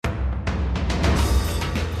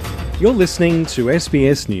You're listening to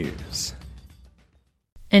SBS News.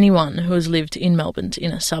 Anyone who has lived in Melbourne's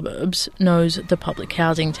inner suburbs knows the public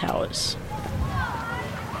housing towers.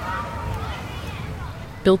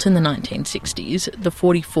 Built in the 1960s, the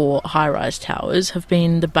 44 high-rise towers have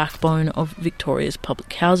been the backbone of Victoria's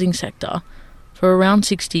public housing sector for around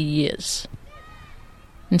 60 years.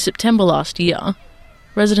 In September last year,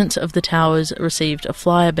 residents of the towers received a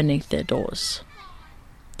flyer beneath their doors.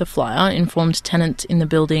 The flyer informed tenants in the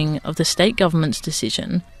building of the state government's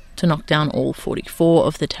decision to knock down all 44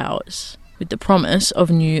 of the towers, with the promise of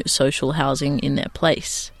new social housing in their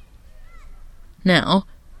place. Now,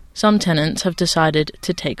 some tenants have decided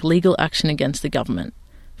to take legal action against the government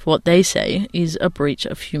for what they say is a breach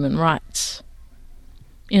of human rights.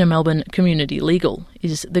 Inner Melbourne Community Legal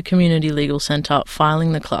is the community legal centre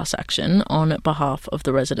filing the class action on behalf of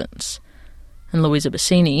the residents. And Louisa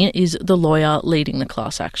Bassini is the lawyer leading the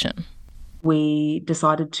class action. We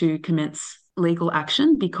decided to commence legal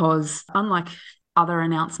action because, unlike other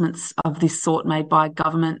announcements of this sort made by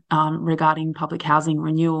government regarding public housing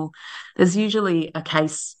renewal, there's usually a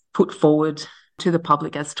case put forward to the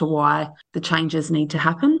public as to why the changes need to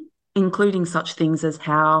happen, including such things as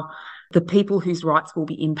how the people whose rights will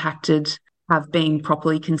be impacted have been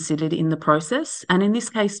properly considered in the process. And in this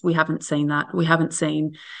case, we haven't seen that. We haven't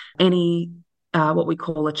seen any what we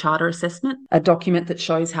call a charter assessment, a document that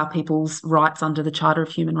shows how people's rights under the Charter of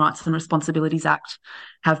Human Rights and Responsibilities Act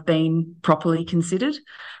have been properly considered.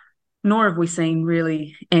 Nor have we seen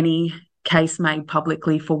really any case made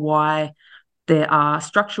publicly for why there are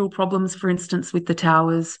structural problems, for instance, with the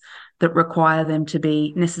towers that require them to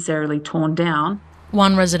be necessarily torn down.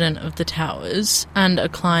 One resident of the towers and a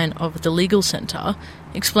client of the legal centre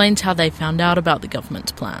explains how they found out about the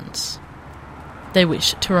government's plans. They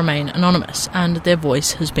wish to remain anonymous and their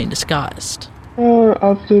voice has been disguised.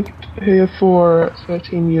 I've lived here for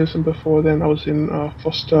 13 years and before then I was in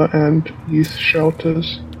foster and youth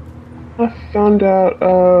shelters. I found out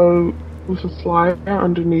with a flyer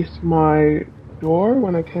underneath my door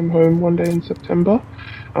when I came home one day in September.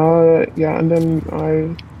 And then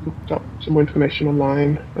I looked up some more information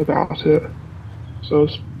online about it, so I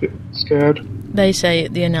was a bit scared. They say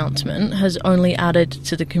the announcement has only added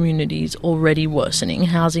to the community's already worsening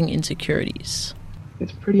housing insecurities.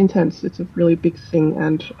 It's pretty intense. It's a really big thing,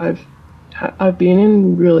 and I've been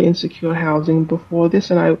in really insecure housing before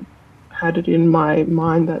this, and I had it in my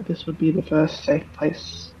mind that this would be the first safe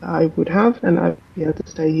place I would have, and I'd be able to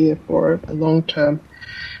stay here for a long term.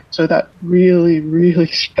 So that really, really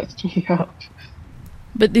stressed me out.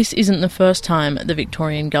 But this isn't the first time the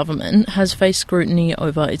Victorian government has faced scrutiny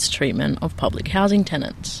over its treatment of public housing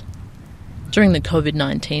tenants. During the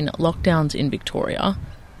COVID-19 lockdowns in Victoria,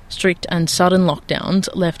 strict and sudden lockdowns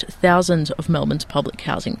left thousands of Melbourne's public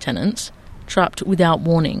housing tenants trapped without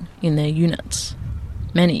warning in their units,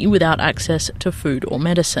 many without access to food or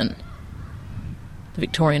medicine. The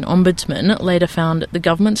Victorian Ombudsman later found the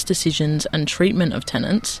government's decisions and treatment of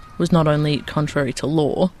tenants was not only contrary to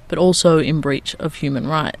law, but also in breach of human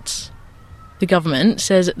rights. The government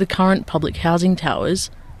says the current public housing towers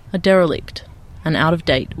are derelict and out of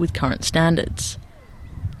date with current standards.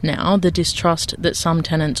 Now, the distrust that some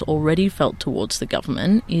tenants already felt towards the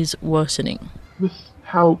government is worsening. With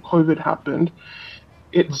how COVID happened,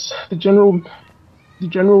 it's the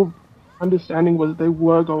general understanding was they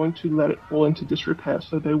were going to let it fall into disrepair,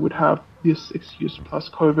 so they would have this excuse plus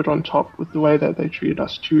COVID on top with the way that they treated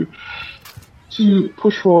us to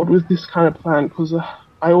push forward with this kind of plan, because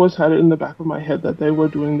I always had it in the back of my head that they were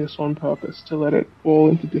doing this on purpose to let it fall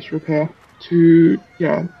into disrepair, to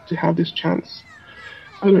have this chance.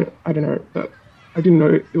 I don't know, but I didn't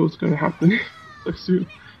know it was going to happen so soon.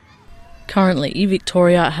 Currently,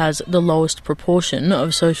 Victoria has the lowest proportion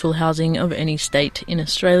of social housing of any state in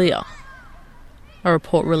Australia. A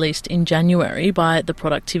report released in January by the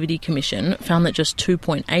Productivity Commission found that just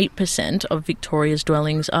 2.8% of Victoria's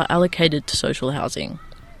dwellings are allocated to social housing.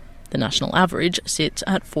 The national average sits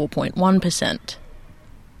at 4.1%.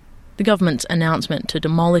 The government's announcement to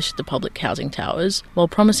demolish the public housing towers, while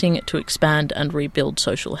promising to expand and rebuild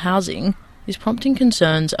social housing, is prompting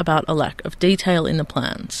concerns about a lack of detail in the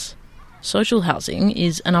plans. Social housing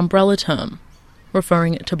is an umbrella term,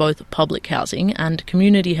 referring to both public housing and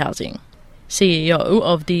community housing. CEO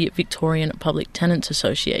of the Victorian Public Tenants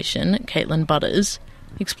Association, Caitlin Butters,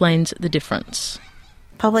 explains the difference.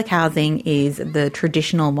 Public housing is the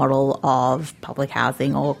traditional model of public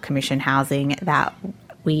housing or commission housing that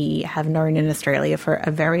we have known in Australia for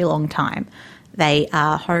a very long time. They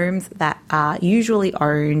are homes that are usually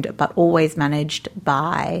owned but always managed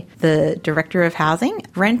by the Director of Housing.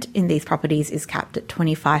 Rent in these properties is capped at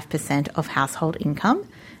 25% of household income,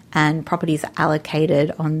 and properties are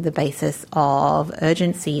allocated on the basis of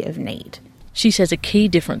urgency of need. She says a key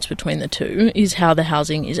difference between the two is how the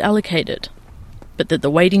housing is allocated, but that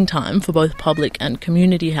the waiting time for both public and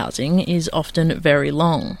community housing is often very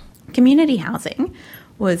long. Community housing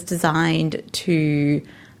was designed to,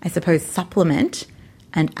 I suppose, supplement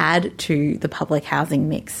and add to the public housing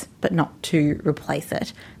mix, but not to replace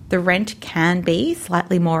it. The rent can be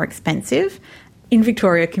slightly more expensive. In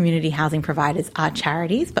Victoria, community housing providers are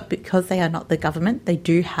charities, but because they are not the government, they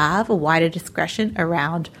do have a wider discretion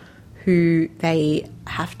around who they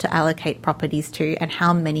have to allocate properties to and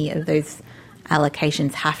how many of those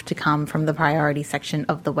allocations have to come from the priority section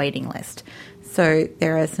of the waiting list. So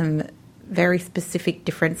there are some very specific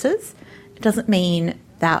differences. It doesn't mean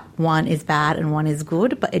that one is bad and one is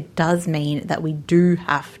good, but it does mean that we do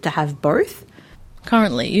have to have both.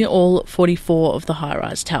 Currently, all 44 of the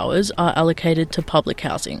high-rise towers are allocated to public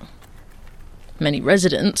housing. Many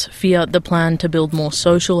residents fear the plan to build more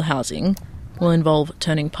social housing will involve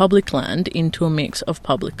turning public land into a mix of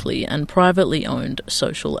publicly and privately owned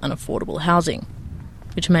social and affordable housing,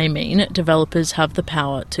 which may mean developers have the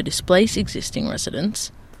power to displace existing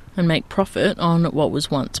residents and make profit on what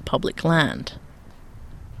was once public land.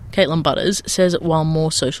 Caitlin Butters says while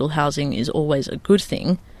more social housing is always a good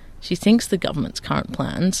thing, she thinks the government's current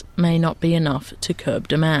plans may not be enough to curb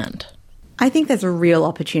demand. I think there's a real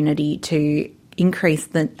opportunity to increase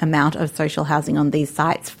the amount of social housing on these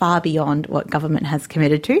sites far beyond what government has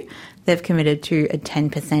committed to. They've committed to a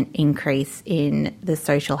 10% increase in the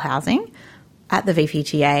social housing. At the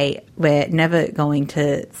VPTA, we're never going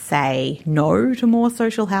to say no to more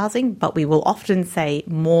social housing, but we will often say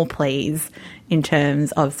more please in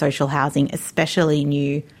terms of social housing, especially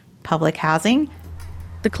new public housing.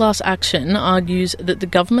 The class action argues that the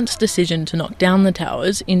government's decision to knock down the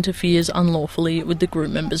towers interferes unlawfully with the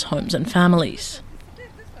group members' homes and families.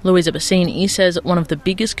 Louisa Bassini says one of the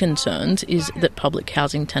biggest concerns is that public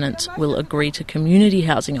housing tenants will agree to community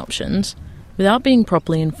housing options without being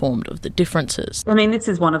properly informed of the differences. I mean, this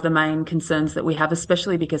is one of the main concerns that we have,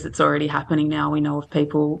 especially because it's already happening now. We know of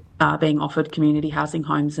people being offered community housing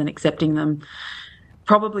homes and accepting them,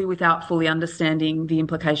 probably without fully understanding the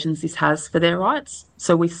implications this has for their rights.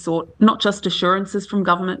 So we sought not just assurances from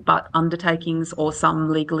government, but undertakings or some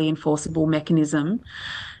legally enforceable mechanism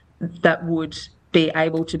that would be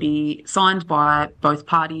able to be signed by both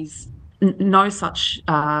parties. No such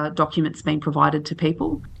documents being provided to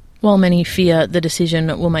people. While many fear the decision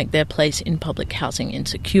will make their place in public housing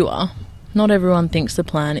insecure, not everyone thinks the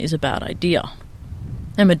plan is a bad idea.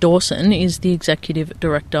 Emma Dawson is the Executive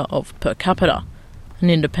Director of Per Capita,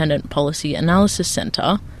 an independent policy analysis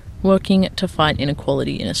centre working to fight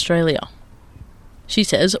inequality in Australia. She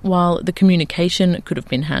says while the communication could have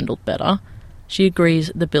been handled better, she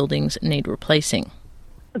agrees the buildings need replacing.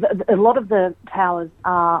 A lot of the towers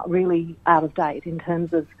are really out of date in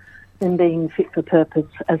terms of them being fit for purpose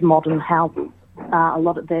as modern houses.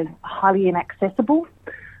 They're highly inaccessible.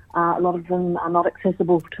 A lot of them are not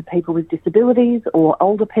accessible to people with disabilities or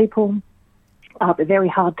older people. They're very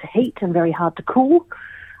hard to heat and very hard to cool.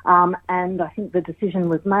 And I think the decision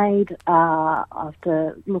was made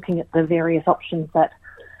after looking at the various options that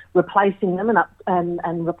replacing them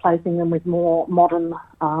and replacing them with more modern,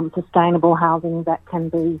 sustainable housing that can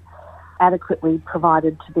be adequately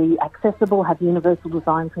provided to be accessible, have universal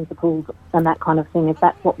design principles and that kind of thing. If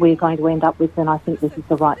that's what we're going to end up with, then I think this is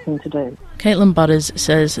the right thing to do. Caitlin Butters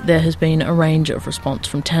says there has been a range of response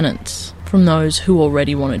from tenants, from those who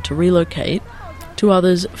already wanted to relocate to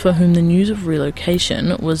others for whom the news of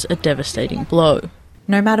relocation was a devastating blow.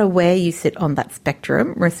 No matter where you sit on that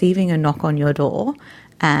spectrum, receiving a knock on your door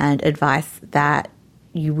and advice that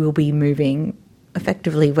you will be moving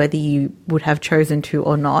effectively whether you would have chosen to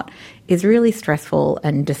or not is really stressful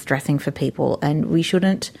and distressing for people, and we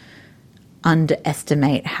shouldn't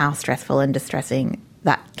underestimate how stressful and distressing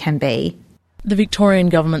that can be. The Victorian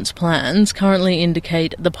government's plans currently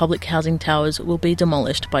indicate the public housing towers will be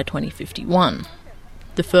demolished by 2051.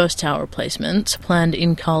 The first tower replacements, planned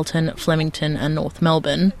in Carlton, Flemington and North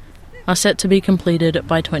Melbourne, are set to be completed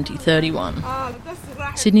by 2031.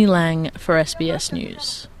 Sydney Lang for SBS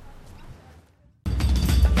News.